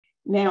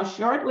Now,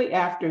 shortly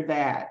after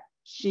that,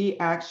 she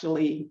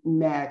actually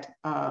met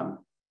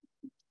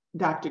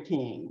Dr.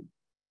 King.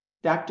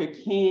 Dr.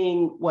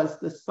 King was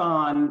the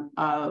son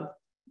of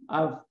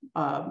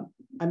a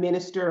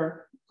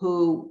minister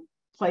who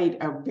played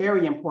a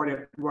very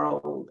important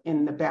role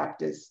in the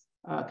Baptist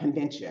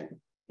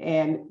convention.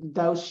 And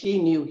though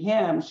she knew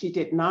him, she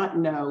did not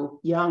know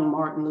young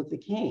Martin Luther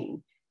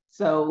King.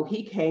 So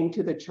he came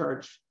to the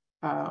church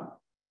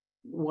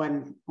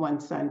one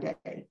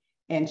Sunday,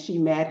 and she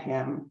met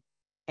him,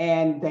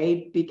 and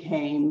they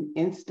became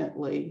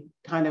instantly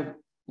kind of,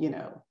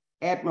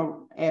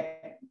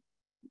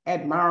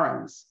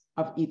 admirers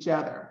of each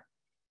other.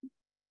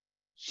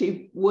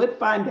 She would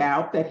find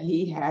out that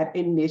he had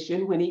a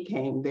mission when he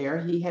came there.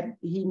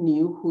 He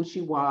knew who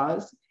she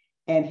was,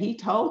 and he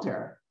told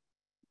her,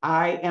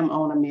 I am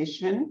on a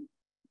mission.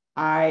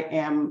 I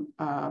am,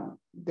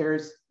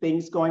 there's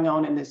things going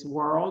on in this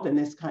world, in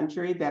this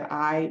country, that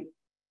I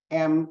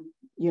am,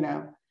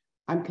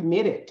 I'm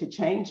committed to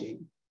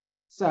changing.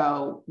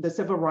 So the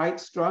civil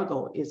rights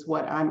struggle is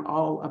what I'm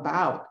all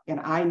about. And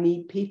I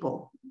need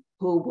people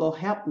who will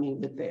help me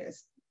with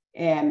this.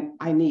 And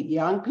I need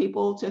young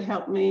people to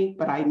help me,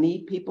 but I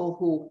need people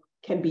who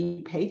can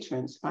be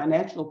patrons,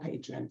 financial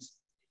patrons,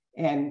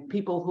 and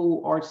people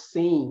who are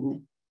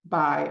seen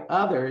by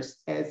others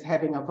as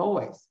having a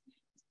voice.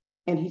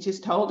 And he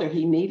just told her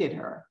he needed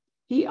her.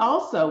 He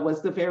also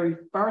was the very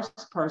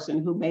first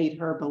person who made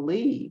her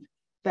believe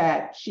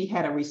that she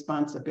had a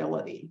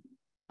responsibility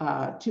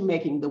to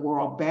making the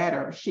world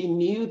better. She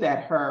knew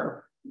that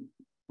her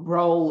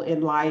role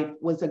in life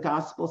was a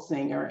gospel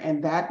singer,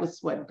 and that was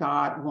what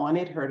God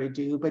wanted her to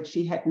do, but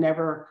she had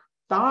never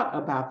thought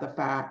about the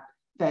fact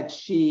that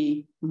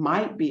she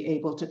might be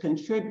able to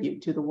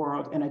contribute to the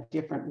world in a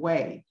different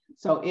way.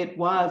 So it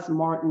was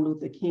Martin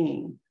Luther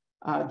King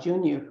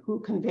Jr. who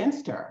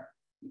convinced her,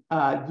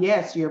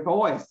 yes, your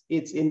voice,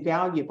 it's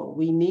invaluable.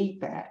 We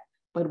need that,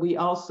 but we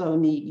also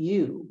need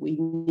you. We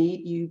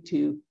need you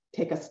to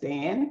take a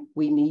stand.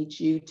 We need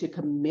you to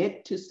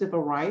commit to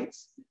civil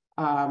rights.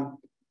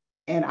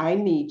 And I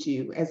need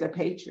you as a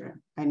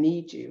patron. I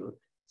need you.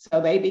 So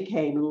they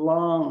became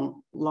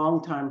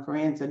long-time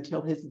friends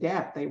until his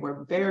death. They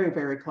were very,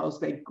 very close.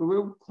 They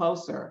grew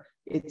closer,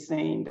 it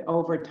seemed,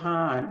 over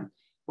time.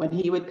 When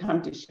he would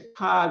come to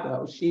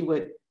Chicago, she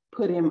would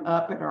put him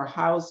up at her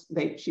house.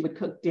 She would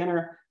cook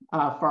dinner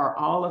for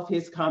all of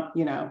his,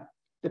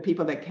 the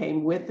people that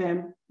came with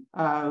him.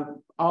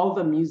 All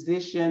the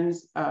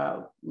musicians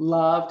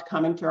loved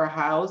coming to her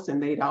house,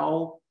 and they'd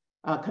all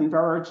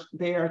converge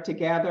there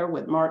together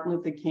with Martin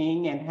Luther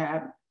King and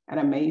have an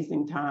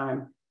amazing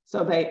time.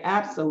 So they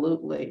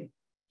absolutely,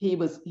 he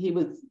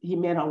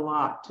meant a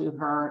lot to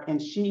her,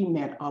 and she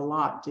meant a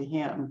lot to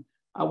him.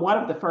 One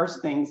of the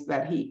first things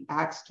that he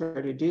asked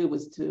her to do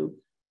was to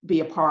be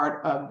a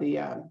part of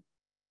the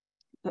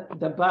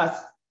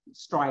bus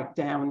strike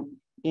down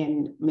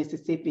in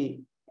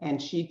Mississippi.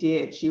 And she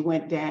did. She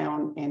went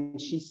down and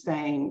she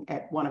sang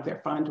at one of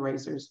their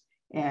fundraisers,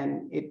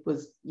 and it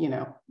was,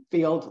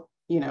 filled,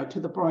 to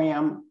the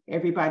brim.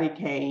 Everybody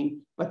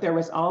came, but there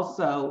was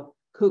also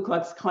Ku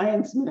Klux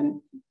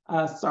Klansmen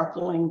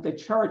circling the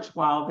church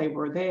while they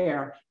were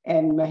there.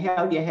 And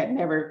Mahalia had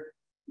never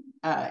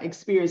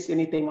experienced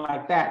anything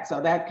like that. So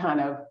that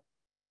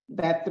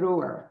threw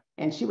her.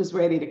 And she was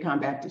ready to come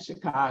back to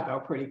Chicago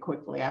pretty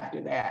quickly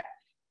after that.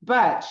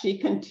 But she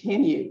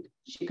continued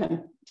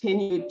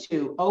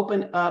to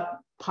open up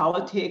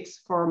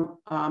politics for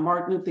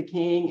Martin Luther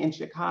King in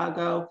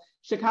Chicago.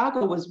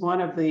 Chicago was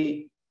one of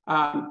the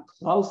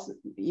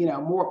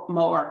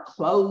more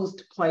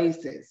closed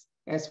places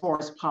as far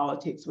as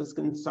politics was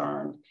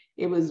concerned.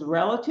 It was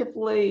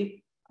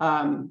relatively,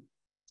 I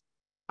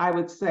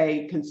would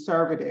say,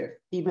 conservative.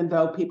 Even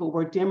though people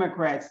were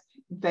Democrats,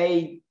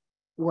 they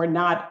were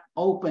not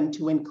open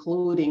to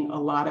including a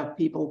lot of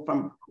people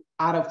from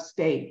out of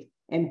state.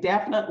 And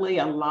definitely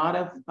a lot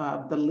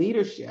of the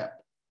leadership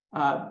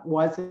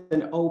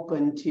wasn't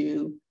open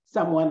to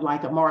someone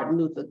like a Martin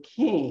Luther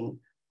King,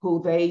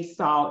 who they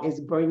saw as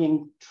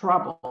bringing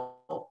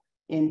trouble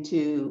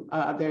into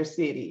their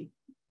city,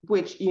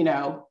 which,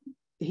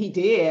 he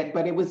did,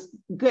 but it was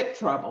good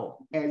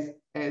trouble, as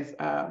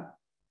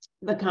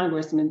the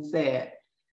congressman said.